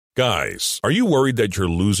Guys, are you worried that you're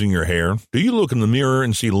losing your hair? Do you look in the mirror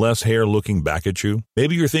and see less hair looking back at you?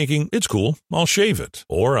 Maybe you're thinking, it's cool, I'll shave it.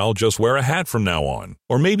 Or I'll just wear a hat from now on.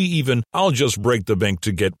 Or maybe even, I'll just break the bank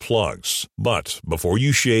to get plugs. But before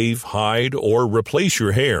you shave, hide, or replace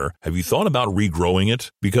your hair, have you thought about regrowing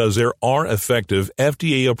it? Because there are effective,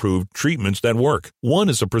 FDA-approved treatments that work. One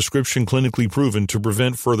is a prescription clinically proven to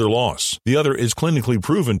prevent further loss. The other is clinically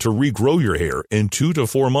proven to regrow your hair in 2 to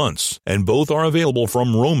 4 months. And both are available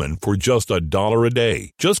from Roman for just $1 a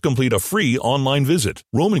day. Just complete a free online visit.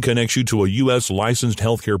 Roman connects you to a U.S. licensed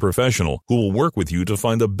healthcare professional who will work with you to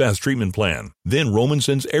find the best treatment plan. Then Roman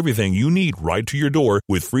sends everything you need right to your door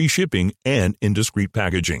with free shipping and in discreet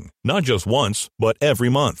packaging. Not just once, but every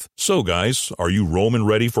month. So guys, are you Roman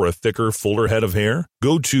ready for a thicker, fuller head of hair?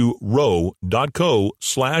 Go to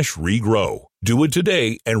ro.co/regrow. Do it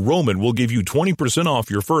today, and Roman will give you 20%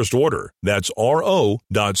 off your first order. That's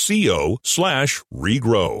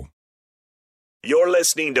ro.co/regrow. You're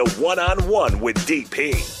listening to One-on-One with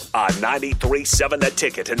DP on 93.7 The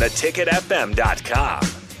Ticket and theticketfm.com.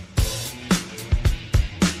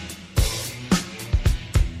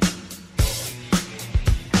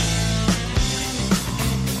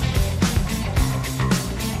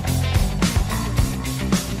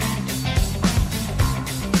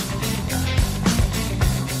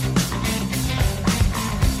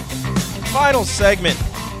 Final segment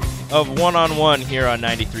of One-on-One here on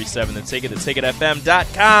 93.7 The Ticket,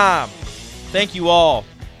 theticketfm.com. Thank you all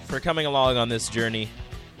for coming along on this journey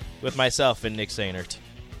with myself and Nick Sainert.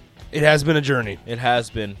 It has been a journey. It has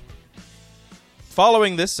been.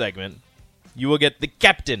 Following this segment, you will get the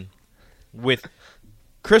captain with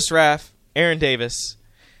Chris Raff, Aaron Davis,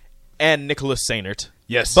 and Nicholas Sainert.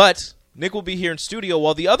 Yes. But Nick will be here in studio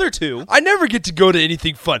while the other two... I never get to go to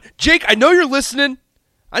anything fun. Jake, I know you're listening.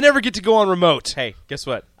 I never get to go on remote. Hey, guess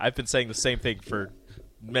what? I've been saying the same thing for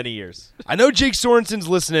many years. I know Jake Sorensen's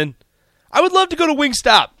listening. I would love to go to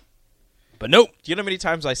Wingstop, but nope. Do you know how many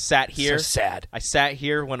times I sat here? So sad. I sat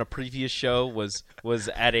here when a previous show was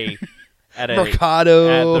at a Mercado.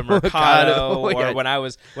 at the Mercado, or Yeah. when I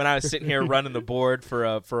was sitting here running the board for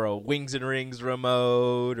a Wings and Rings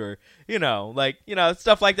remote, or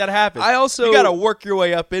stuff like that happens. You got to work your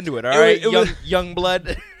way up into it. All right, young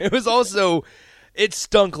blood. It was also. It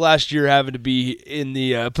stunk last year having to be in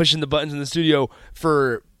the pushing the buttons in the studio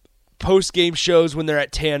for post-game shows when they're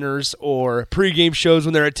at Tanner's or pre-game shows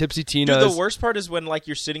when they're at Tipsy Tina's. Dude, the worst part is when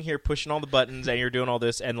you're sitting here pushing all the buttons and you're doing all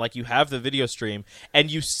this and you have the video stream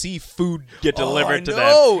and you see food get delivered to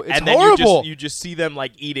them. It's and then horrible. you just see them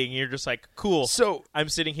eating. And you're just like, cool. So I'm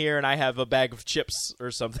sitting here and I have a bag of chips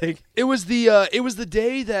or something. It was the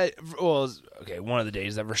day that one of the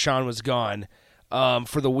days that Rashawn was gone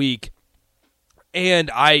for the week.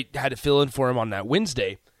 And I had to fill in for him on that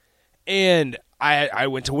Wednesday. And I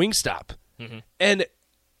went to Wingstop. Mm-hmm. And,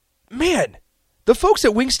 man, the folks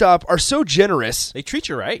at Wingstop are so generous. They treat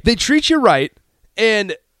you right.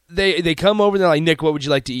 And they come over and they're like, Nick, what would you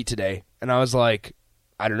like to eat today? And I was like,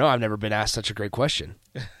 I don't know. I've never been asked such a great question.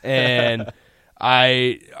 And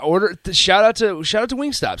I ordered shout out to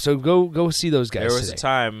Wingstop. So go see those guys There was today. a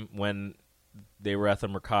time when they were at the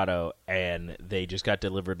Mercado, and they just got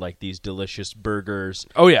delivered these delicious burgers.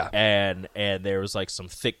 Oh yeah, and there was some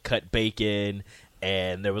thick cut bacon,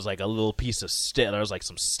 and there was a little piece of steak. There was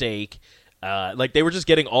some steak. They were just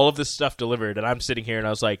getting all of this stuff delivered, and I'm sitting here, and I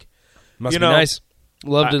was like, must be nice.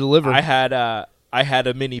 Love to deliver. I had a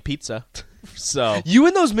mini pizza, so you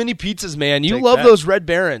and those mini pizzas, man. You Take love that. those Red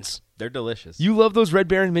Barons. They're delicious. You love those Red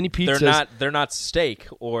Baron mini pizzas. They're not steak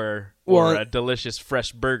or a delicious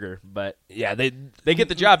fresh burger, but yeah, they get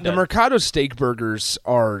the job done. The Mercado steak burgers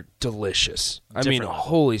are delicious. I mean,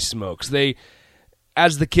 holy smokes. They,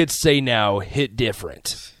 as the kids say now, hit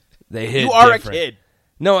different. They hit You are different. a kid.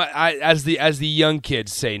 No, as the young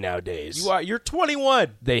kids say nowadays. You're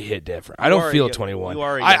 21. They hit different. I don't feel 21. You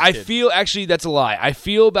are a young I kid. feel, actually, that's a lie. I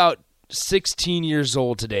feel about 16 years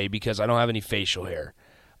old today because I don't have any facial hair.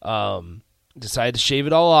 Decided to shave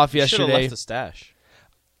it all off yesterday. You should have left the stash.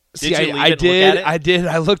 See, Did you leave I it and did. look at it? I did.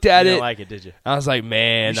 I looked at You it. didn't like it, did you? I was like,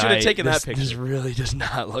 man, You should have taken that picture. This really does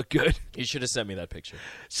not look good. You should have sent me that picture.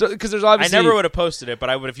 So, because there's obviously, I never would have posted it, but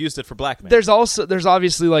I would have used it for blackmail. There's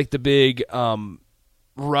obviously the big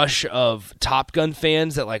rush of Top Gun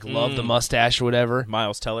fans that love the mustache or whatever.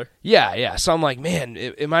 Miles Teller. Yeah. So I'm like, man,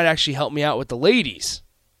 it might actually help me out with the ladies.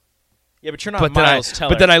 Yeah, but you're not Miles Teller.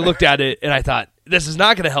 But then I looked at it and I thought, this is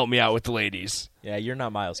not going to help me out with the ladies. Yeah, you're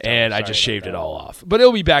not Miles Teller. And I just shaved it all off. But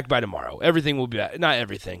it'll be back by tomorrow. Everything will be back. Not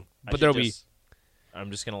everything, but there'll be.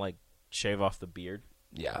 I'm just going to shave off the beard.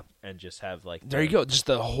 Yeah. And just have there you go. Just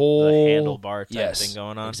the whole handlebar type thing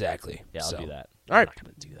going on. Exactly. Yeah, I'll do that. All right. I'm not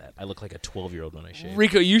going to do that. I look like a 12-year-old when I shave.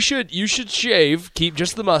 Rico, you should shave, keep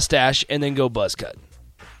just the mustache, and then go buzz cut.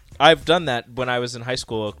 I've done that when I was in high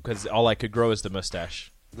school because all I could grow is the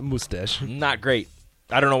mustache. The mustache. Not great.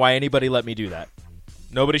 I don't know why anybody let me do that.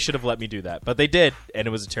 Nobody should have let me do that, but they did, and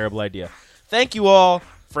it was a terrible idea. Thank you all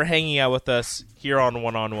for hanging out with us here on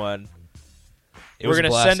One on One. We're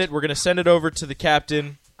gonna send it. We're gonna send it over to the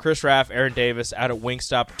captain, Chris Raff, Aaron Davis, out at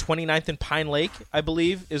Wingstop, 29th and Pine Lake, I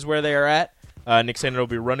believe, is where they are at. Nick Sander will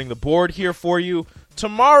be running the board here for you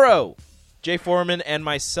tomorrow. Jay Foreman and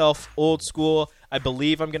myself, old school. I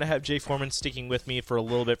believe I'm going to have Jay Foreman sticking with me for a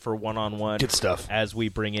little bit for one-on-one. Good stuff. As we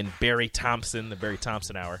bring in Barry Thompson, the Barry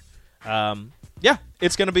Thompson Hour. Yeah,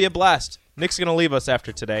 it's going to be a blast. Nick's going to leave us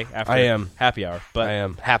after today. After I am. Happy hour. But I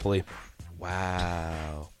am, happily.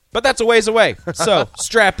 Wow. But that's a ways away. So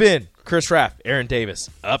strap in. Chris Raff, Aaron Davis,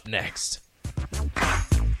 up next.